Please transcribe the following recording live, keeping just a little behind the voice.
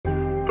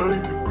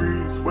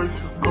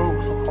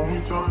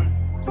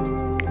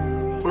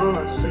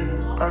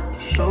at the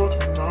show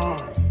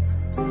tonight?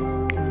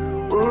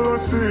 Will I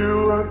see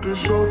you at the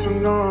show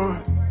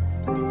tonight?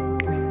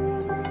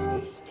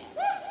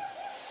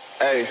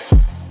 Hey.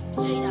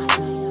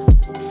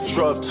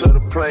 Truck to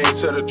the plane,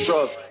 to the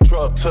truck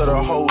to the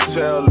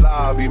hotel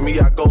lobby. Me,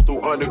 I go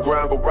through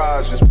underground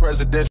garages,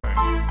 presidential. To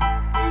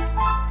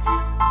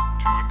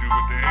do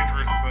a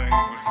dangerous thing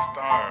with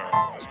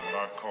style is what I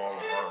call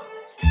art.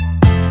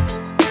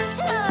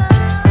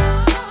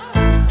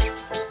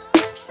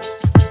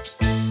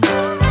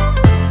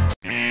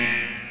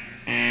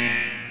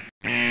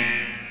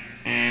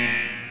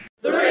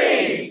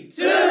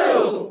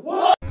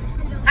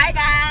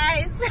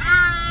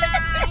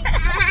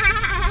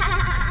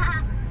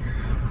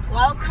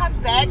 Welcome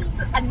back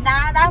to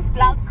another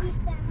vlog.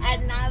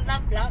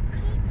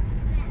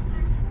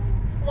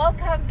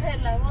 Welcome,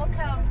 Pella.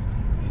 Welcome.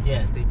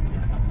 Yeah, thank you.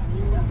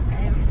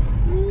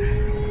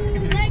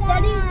 My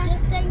daddy's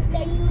just saying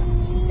thank you.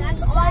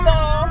 That's all.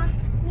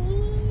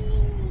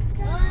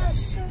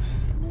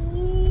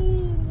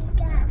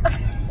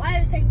 Why are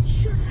you saying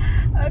shh?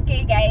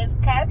 Okay, guys,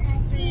 cut.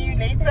 See you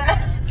later.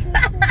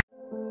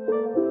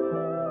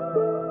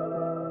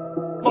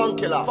 Fun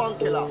killer.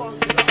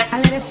 I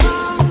let it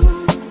fall.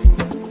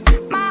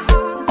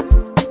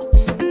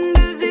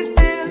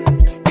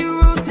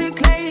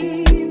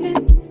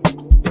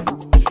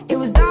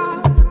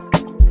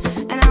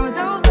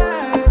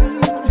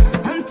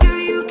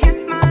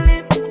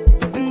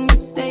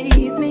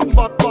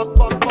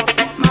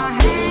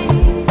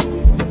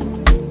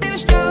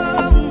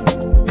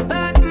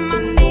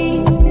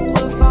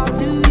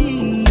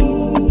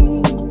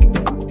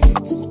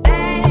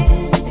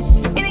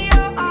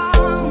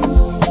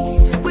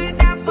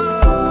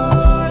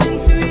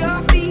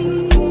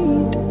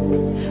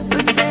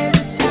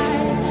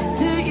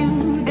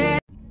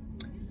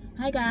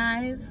 Hi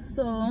guys,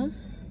 so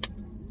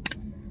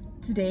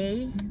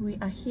today we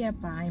are here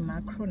by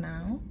Macro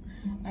now,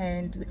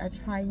 and we are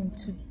trying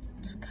to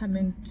come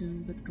and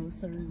do the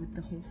grocery with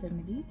the whole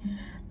family,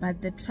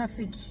 but the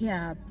traffic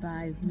here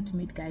by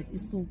Woodmead, guys,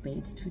 is so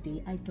bad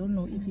today. I don't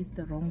know if it's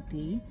the wrong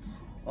day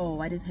or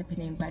what is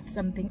happening, but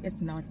something is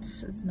not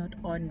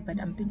on, but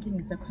I'm thinking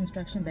it's the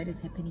construction that is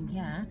happening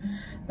here.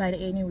 But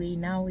anyway,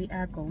 now we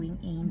are going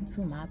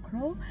into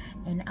Macro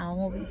and I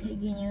will be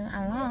taking you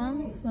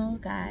along. So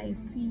guys,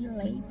 see you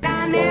later.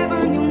 I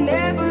never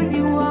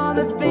knew all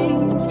the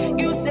things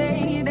you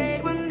say they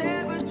were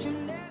never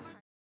true.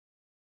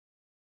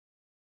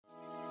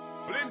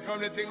 Come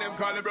the thing them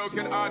call a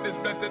broken heart. This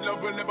blessed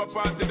love will never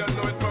part. They don't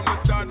know it from the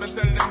start. Me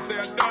tell them say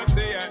I don't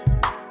say it.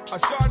 A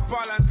short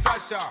Paul and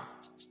Sasha.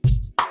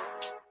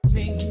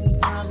 Make me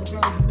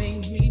holler,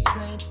 make me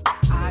sing.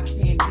 I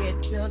can't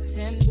get your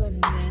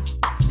tenderness.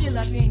 Still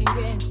I can't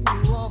get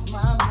you off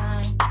my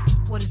mind.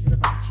 What is it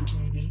about you,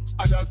 baby?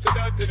 I just say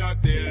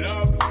dirty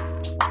love.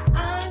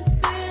 I'm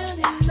still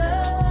in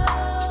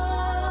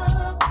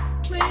love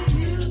with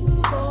you,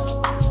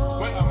 boy.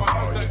 Well, I'm a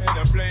hustler and a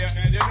player,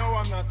 and you know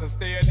I'm not a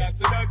stayer.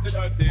 That's a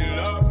dirty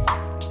love.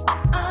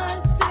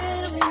 I'm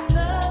still in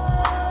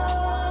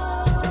love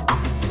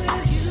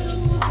with you,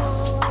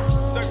 boy.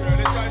 So girl,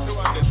 they try to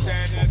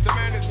understand that the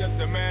man is just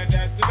a man.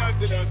 That's a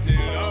dirty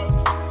love.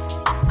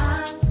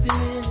 I'm still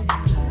in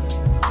love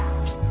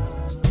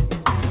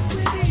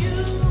with you,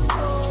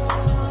 boy.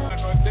 I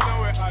know they know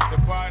we're at the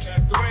bar.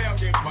 That's the way I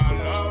give my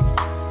love.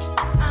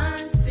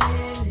 I'm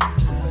still in love.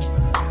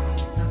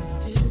 Yes, I'm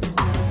still in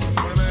love.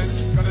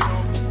 What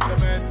a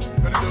man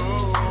gonna do?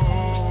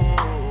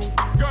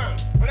 Girl,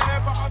 when I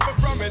never have a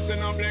promise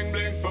and I'm bling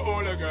bling for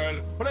all a girl.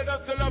 When I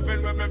just love it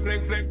when me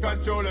fling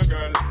control a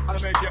girl. And I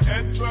make your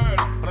head swirl,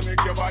 and I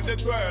make your body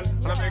twirl,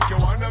 and I make you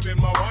wanna be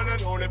my one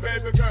and only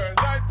baby girl.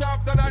 Night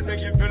after night,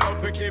 make you feel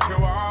love to keep you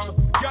warm.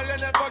 Girl, you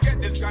never get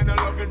this kind of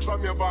loving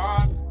from your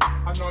bond.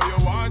 I know you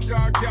want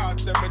your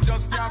cat, and me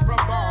just can't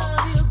perform. I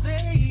love you,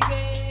 baby.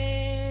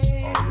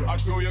 I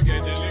show you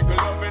get the little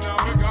loving of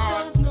me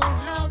God. Don't know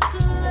how to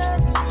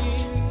love me.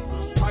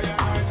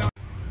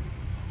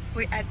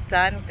 We are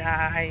done,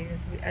 guys.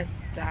 We are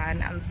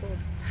done. I'm so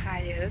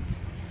tired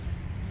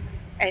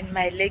and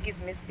my leg is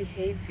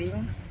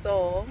misbehaving,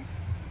 so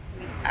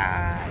we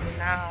are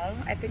now,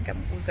 I think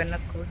we're gonna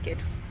go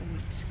get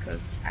food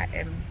because I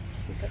am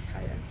super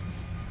tired.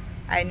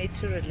 I need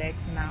to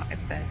relax now a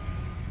bit,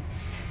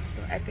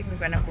 so I think we're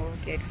gonna go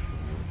get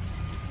food,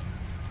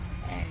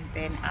 and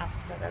then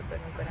after that's when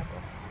we're gonna go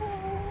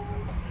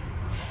home.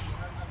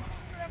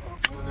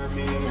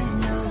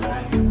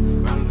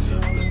 Until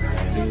the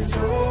night is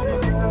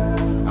over, I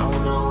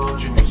wanna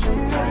hold you so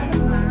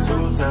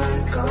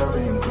tight,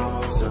 coming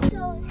closer.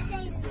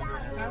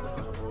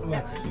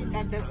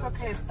 And the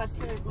soccer is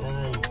started.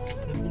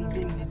 I've been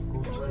seeing this go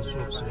to the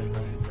shops right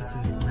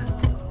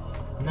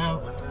now. Now,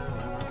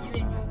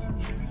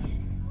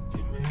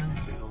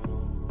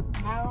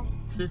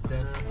 First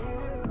time.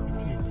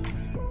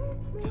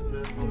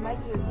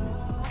 imagine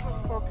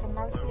soccer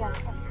now. See,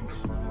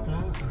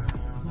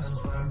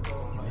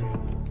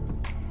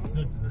 It's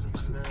not because of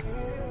soup.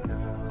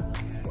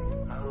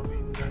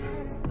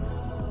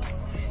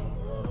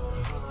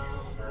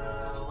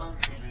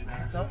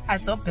 I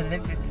don't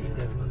believe it. He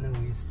does not know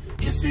his story.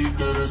 You see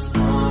through the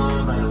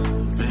storm,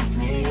 take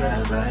me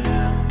as I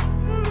am.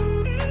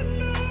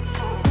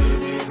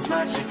 Baby, it's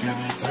magic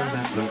every time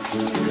I look to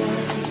you.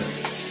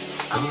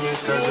 I'm here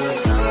 'cause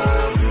it's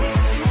time.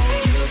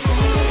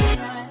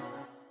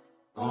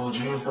 Hold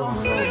you for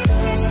me.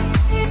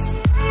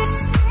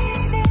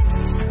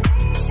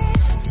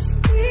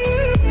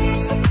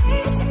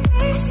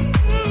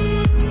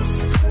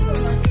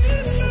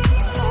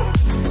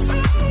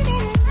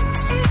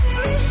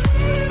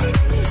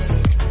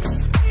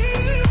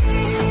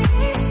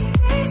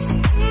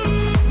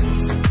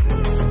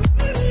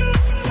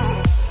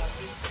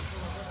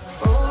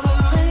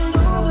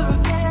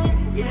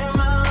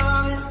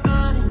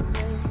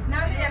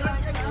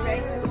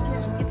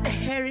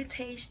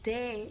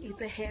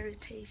 It's a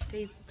heritage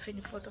day. It's the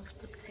 24th of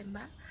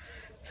September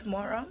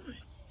tomorrow,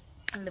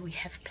 and we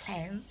have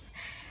plans,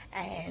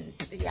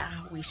 and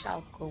yeah, we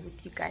shall go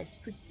with you guys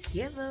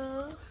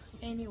together.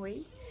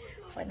 Anyway,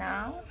 for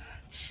now,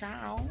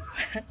 ciao.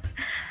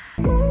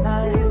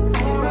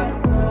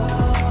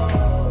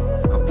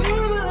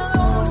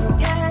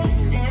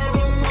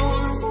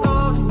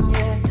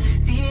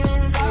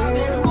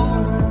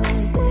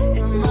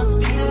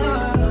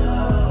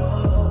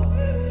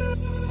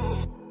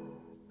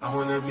 I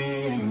wanna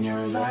be in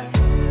your life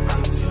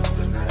until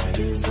the night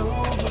is over.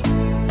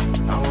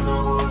 I wanna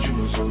hold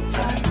you so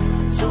tight,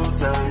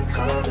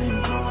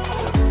 coming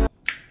closer.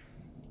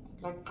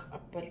 Like a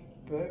bit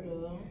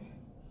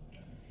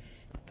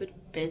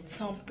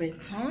better,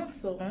 better.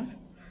 So,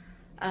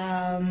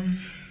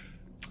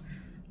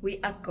 we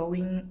are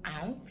going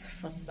out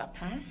for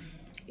supper.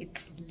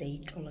 It's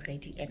late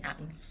already, and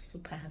I'm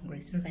super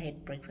hungry since I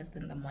had breakfast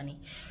in the morning.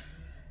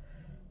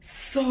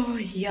 So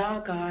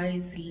yeah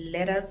guys,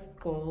 let us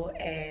go,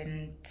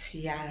 and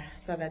yeah,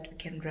 so that we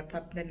can wrap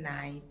up the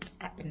night.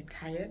 I'm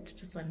tired,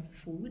 just want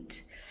food,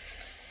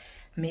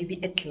 maybe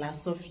a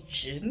glass of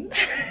gin.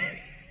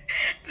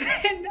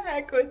 Then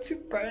I go to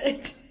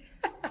bed.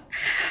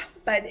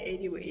 But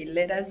anyway,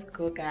 let us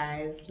go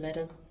guys, let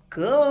us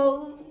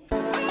go.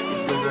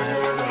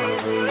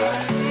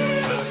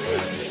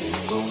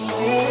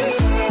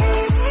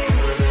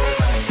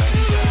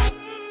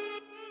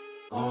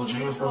 Hold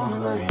you for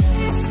me.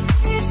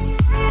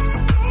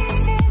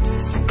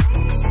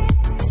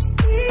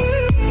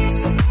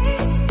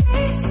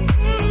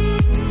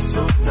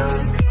 So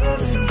tight,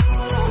 coming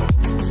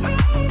closer.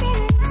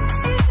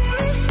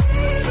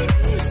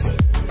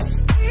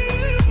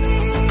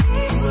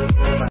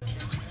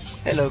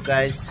 Hello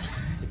guys,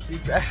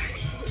 it's us.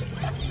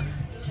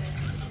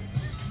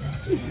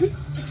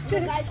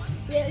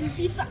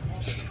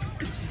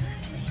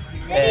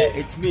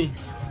 It's me.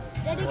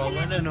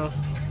 No.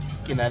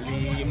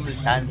 Kinali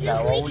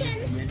mdlanza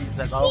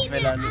wawulimelisa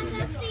kawuvela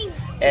lula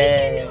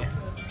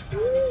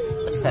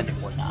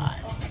sanibona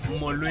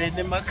molweni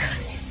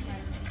emakhaya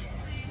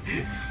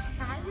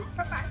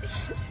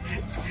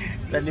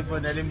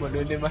sanibona le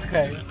molweni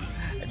emakhaya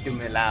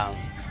adumelang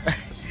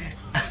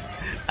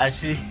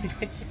ashi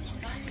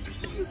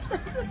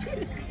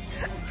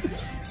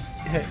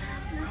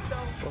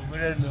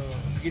no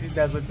kini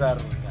dako tsa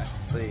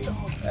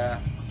rona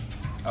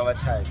our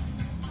time.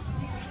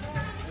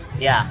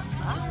 Yeah.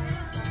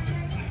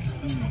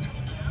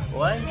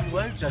 Why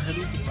just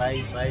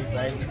bye.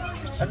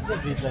 I'm so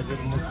busy like this.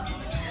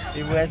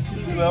 We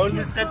were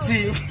almost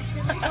starting.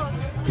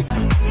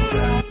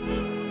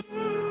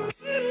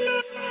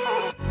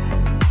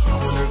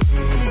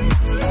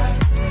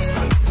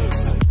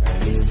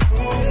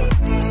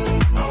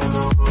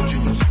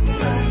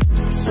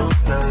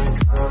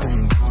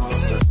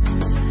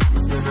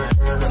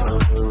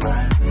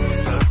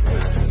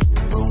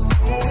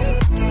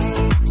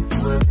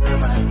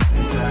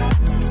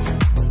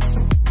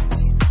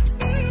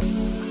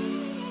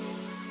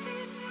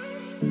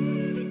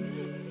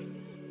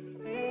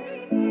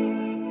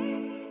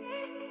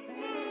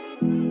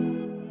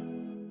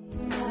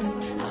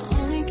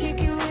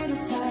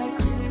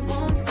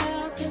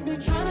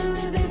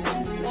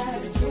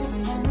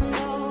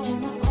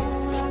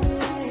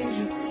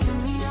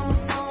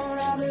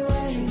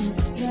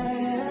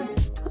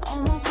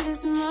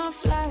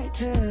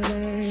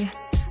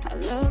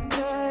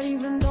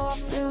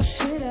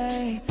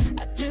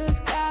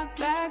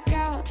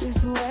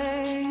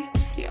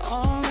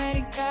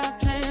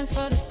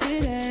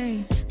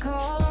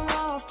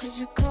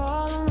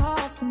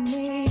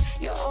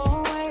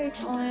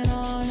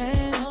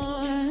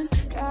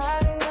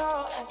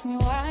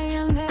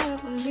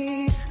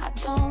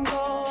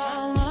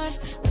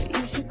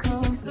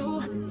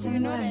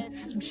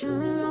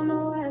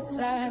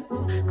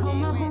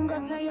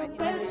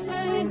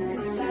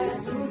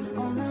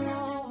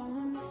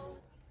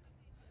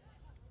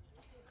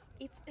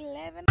 It's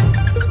 11.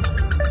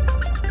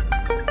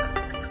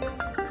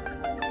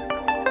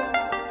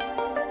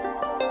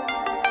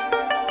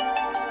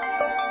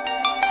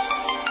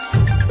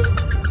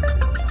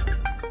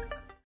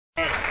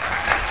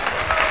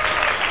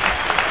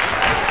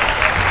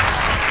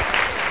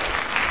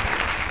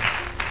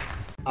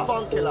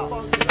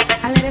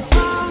 I let it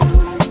fall.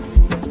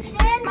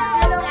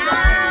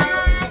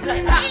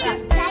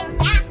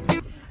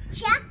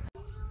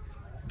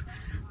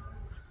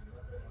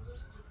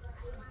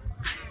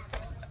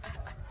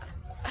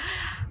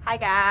 Hi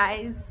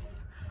guys,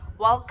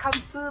 welcome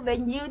to the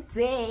new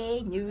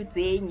day,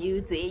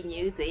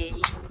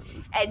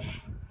 and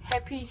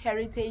happy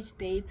Heritage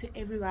Day to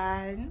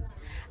everyone.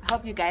 I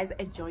hope you guys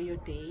enjoy your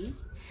day,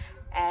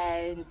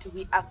 and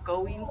we are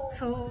going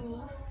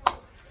to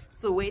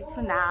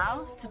Soweto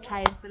now to try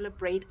and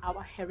celebrate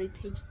our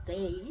Heritage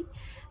Day.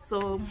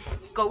 So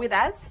go with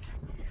us.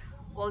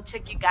 We'll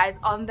check you guys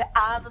on the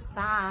other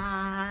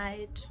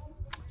side.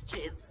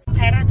 Cheers.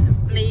 Pirate is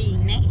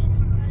playing, eh?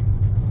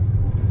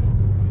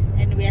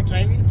 And we are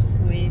driving to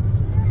Soweto,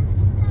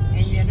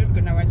 and we are not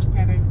gonna watch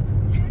Pirates.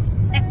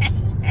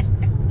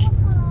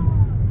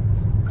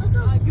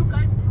 You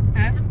guys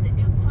have the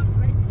airport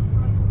right in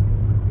front of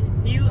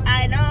you. You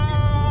are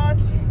not.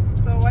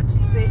 So what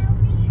you say?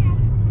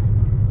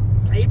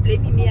 Are you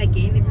blaming me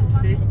again even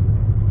today?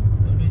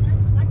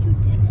 What you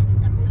did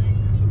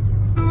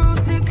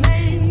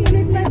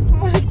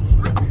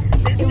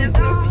There's just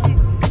no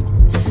peace.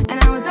 And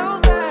I was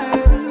over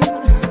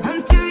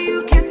until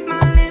you kissed my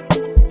lips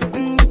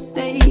and you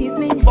saved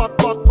me.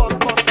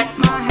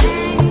 My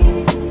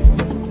hands,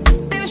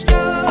 they're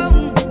strong,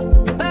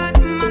 but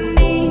my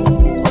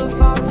knees were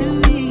far too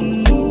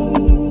weak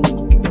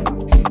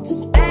to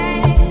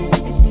stand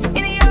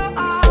in your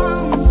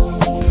arms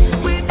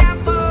without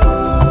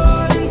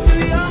falling to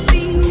your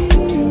feet.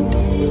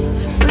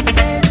 But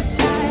there's a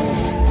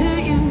side to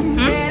you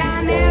that I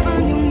never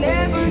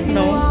knew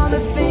all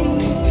the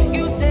things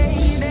you say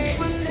they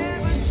were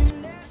never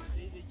true.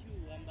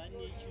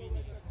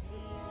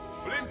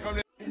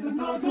 Ain't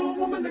another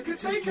woman that can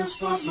take your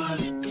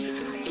spotlight.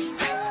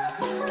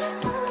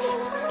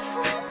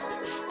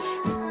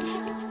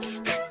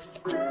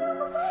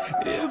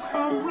 If I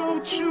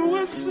wrote you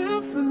a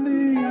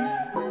symphony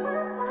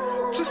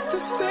just to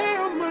say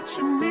how much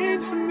you mean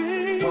to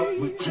me, what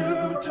would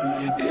you do?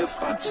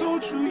 If I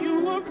told you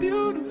you were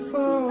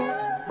beautiful,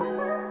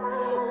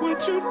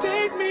 would you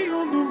date me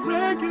on the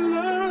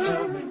regular?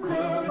 Tell me,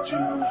 would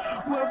you?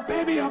 Well,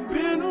 baby, I've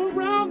been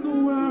around the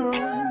world,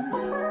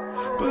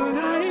 but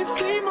I ain't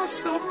seen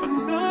myself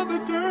another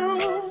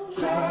girl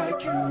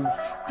like you.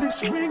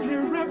 This ring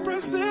here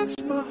represents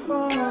my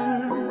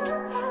heart,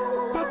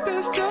 but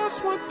there's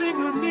just one thing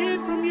I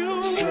need from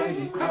you.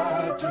 Say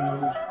I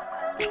do.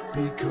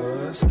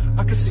 Because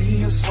I can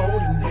see us holding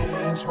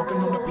hands, walking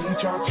on the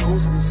beach, our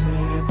toes in the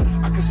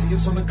sand. I can see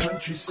us on the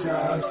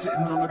countryside,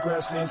 sitting on the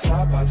grassland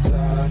side by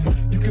side.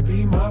 You could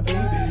be my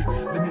baby,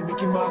 let me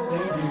make you my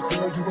lady.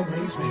 Girl, you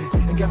amaze me,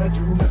 ain't gotta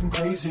do nothing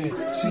crazy.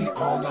 See,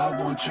 all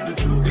I want you to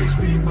do is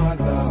be my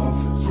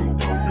love. So don't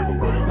give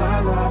away my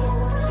love.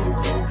 So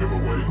don't give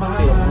away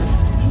my love.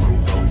 So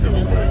don't give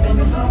away. Ain't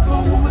another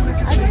woman that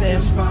can take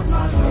your spot,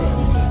 my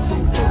love. So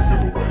don't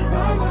give away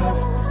my love.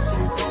 So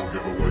don't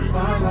give away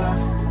my love.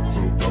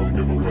 So don't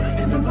give away.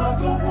 Ain't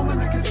another woman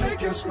that can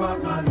take your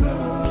spot, my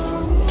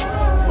love.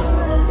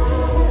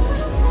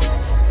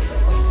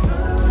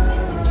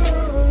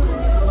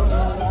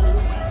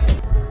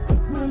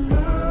 My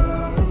love.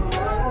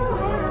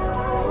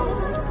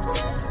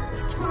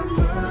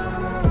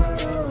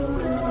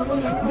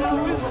 Now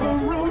if I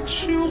wrote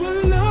you a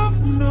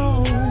love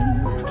note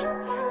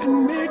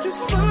and made you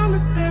smile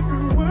at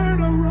every word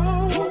I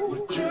wrote, what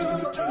would you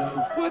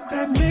do? Would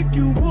that make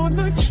you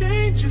wanna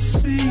change your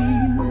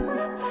scene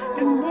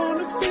and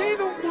wanna be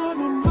the one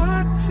on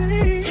my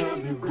team? Tell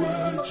me,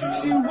 would you?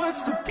 See,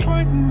 what's the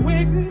point in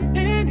waiting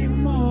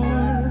anymore?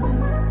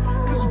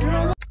 'Cause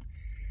girl,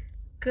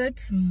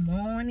 Good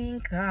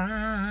morning,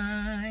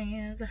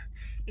 guys.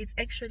 It's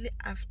actually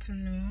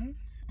afternoon.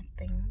 I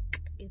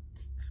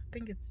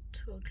think it's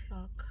 2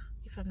 o'clock,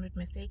 if I'm not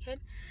mistaken.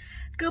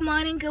 Good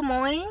morning.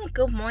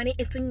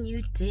 It's a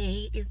new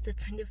day. It's the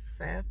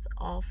 25th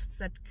of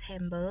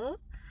September.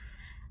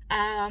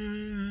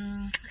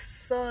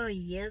 So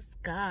yes,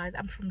 guys,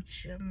 I'm from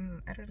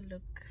gym. I don't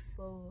look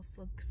so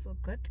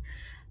good,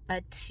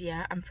 but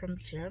yeah, I'm from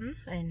gym,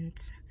 and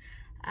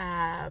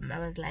I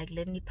was like,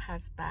 let me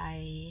pass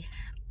by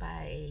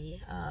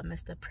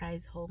Mr.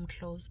 Price home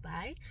close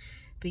by,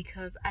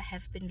 because I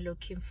have been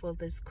looking for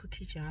this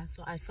cookie jar.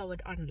 So I saw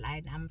it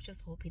online. I'm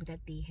just hoping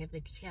that they have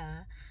it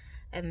here,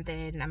 and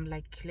then I'm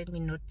like, let me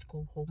not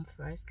go home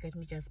first, let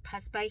me just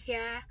pass by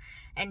here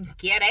and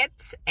get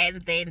it,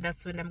 and then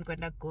that's when I'm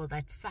gonna go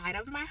that side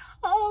of my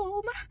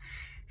home.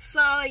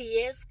 So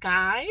yes,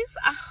 guys,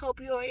 I hope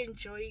you are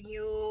enjoying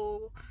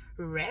your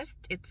rest.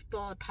 It's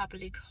still a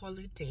public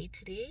holiday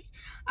today.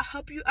 I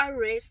hope you are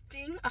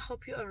resting.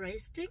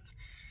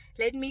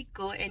 Let me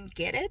go and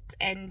get it,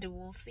 and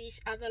we'll see each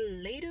other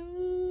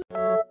later.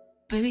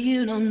 Baby,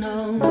 you don't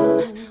know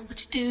what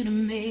you do to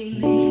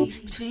me.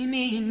 Between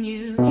me and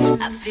you,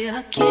 I feel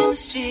a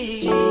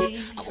chemistry.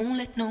 I won't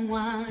let no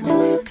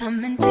one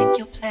come and take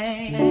your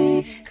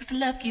place. 'Cause the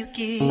love you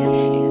give,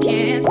 it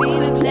can't be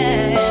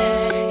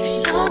replaced.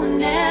 So no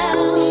one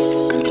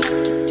else can do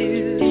what you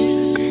do.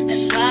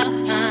 That's why I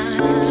don't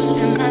mind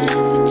spend my life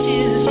with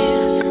you.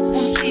 I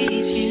wanna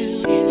please you.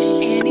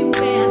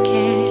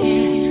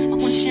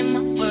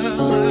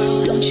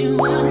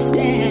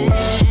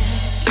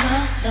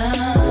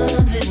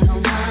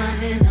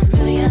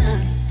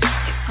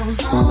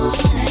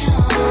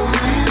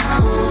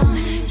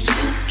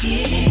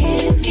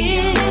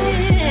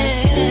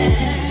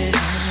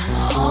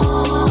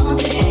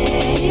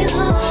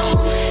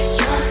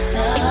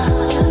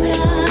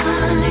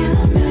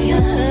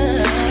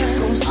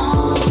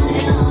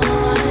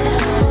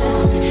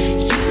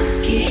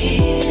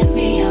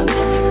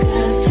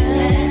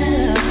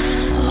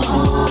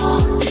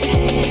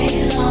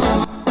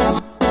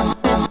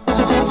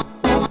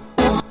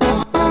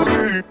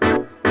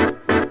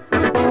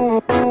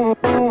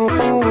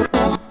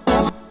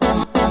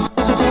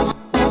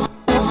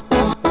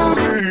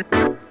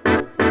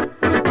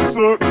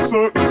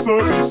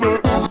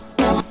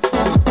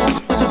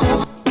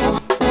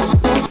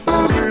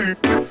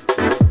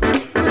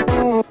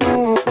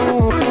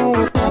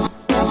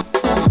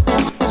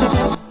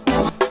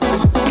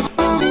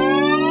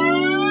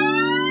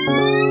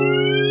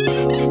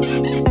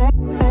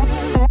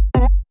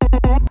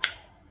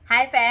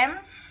 Hi fam,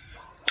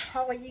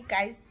 how are you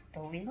guys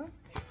doing?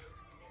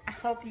 I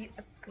hope you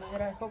are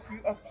good. I hope you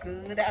are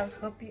good. I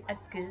hope you are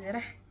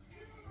good.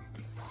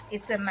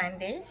 It's a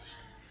Monday,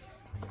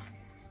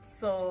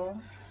 so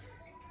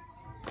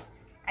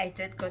I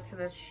did go to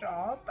the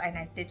shop and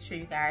I did show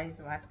you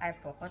guys what I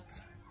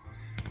bought,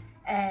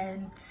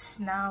 and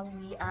now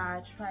we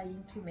are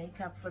trying to make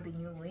up for the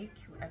new week.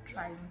 We are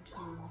trying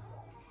to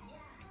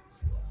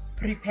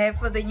prepare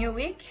for the new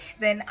week.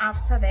 Then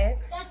after that,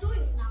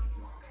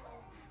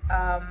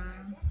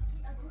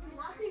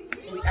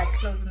 we are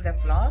closing the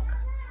vlog.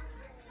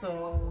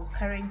 So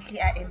currently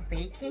I am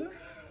baking,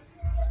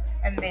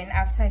 and then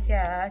after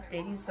here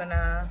Daddy's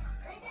gonna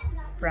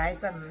fry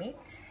some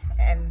meat,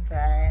 and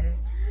then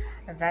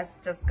that's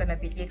just gonna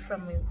be it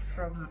from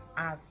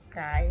us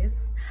guys.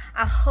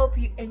 I hope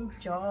you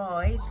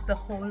enjoyed the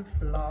whole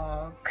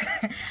vlog.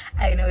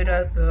 I know it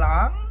was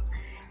long.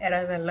 It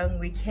was a long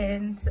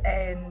weekend,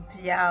 and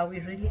yeah,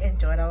 we really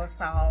enjoyed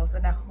ourselves,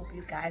 and I hope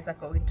you guys are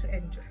going to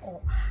enjoy or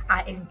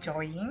are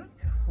enjoying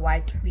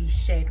what we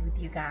shared with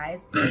you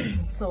guys.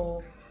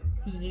 So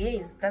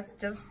yes, that's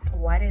just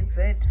what is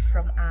it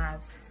from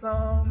us.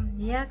 So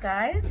yeah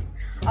guys,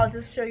 I'll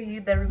just show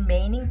you the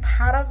remaining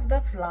part of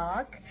the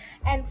vlog,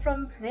 and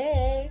from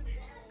there,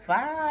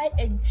 bye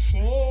and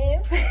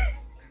cheers.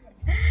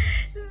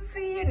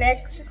 See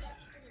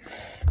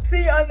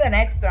you on the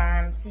next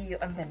one. See you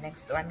on the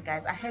next one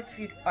guys. I have a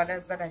few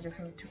others that I just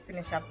need to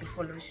finish up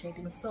before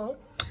shading, so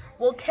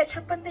we'll catch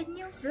up on the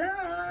new vlog.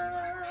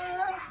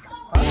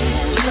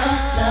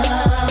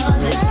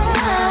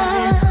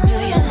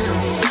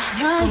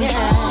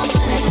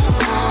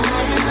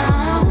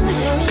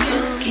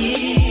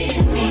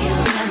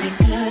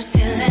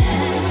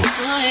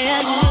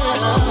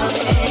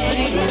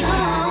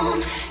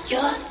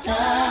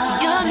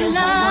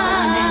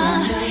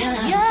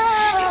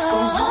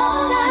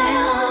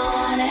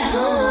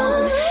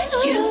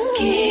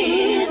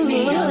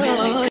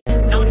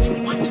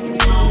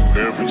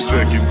 Every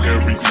second,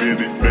 every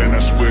minute, man, I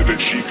swear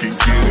that she can get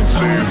it.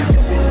 Saying you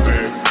a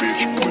bad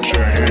bitch, put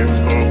your hands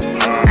up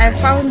high. I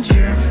found you.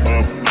 Hands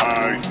up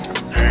high,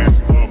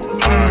 hands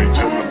up high.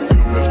 Tell them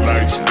dim the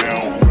lights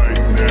down right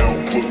now.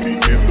 Put me in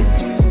the mood.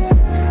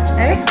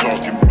 I'm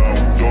talking about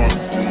dark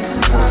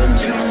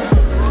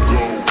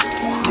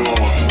mood.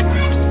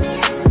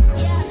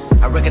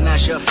 I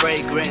recognize your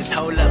fragrance.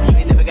 Hold up, you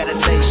ain't never gotta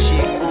say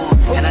shit.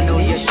 And I know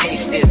your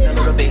taste is a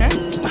little bit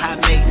high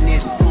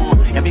maintenance.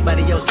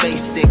 Everybody else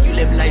basic. You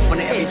live life on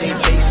an everyday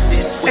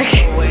basis with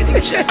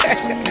poetic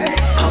justice.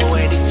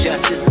 Poetic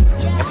justice.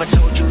 If I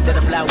told you that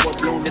a flower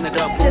bloomed in the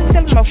dark room,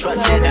 would you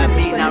trust it? I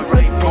mean, I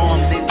write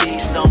poems in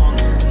these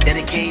songs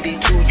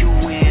dedicated to you.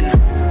 When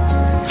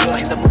you're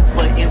in the mood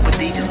for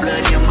empathy, there's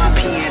blood in my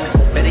pen.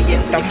 Better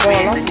yet, your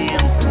fans in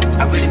them.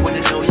 I really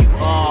wanna know you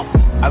all.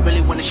 I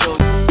really wanna show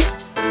you.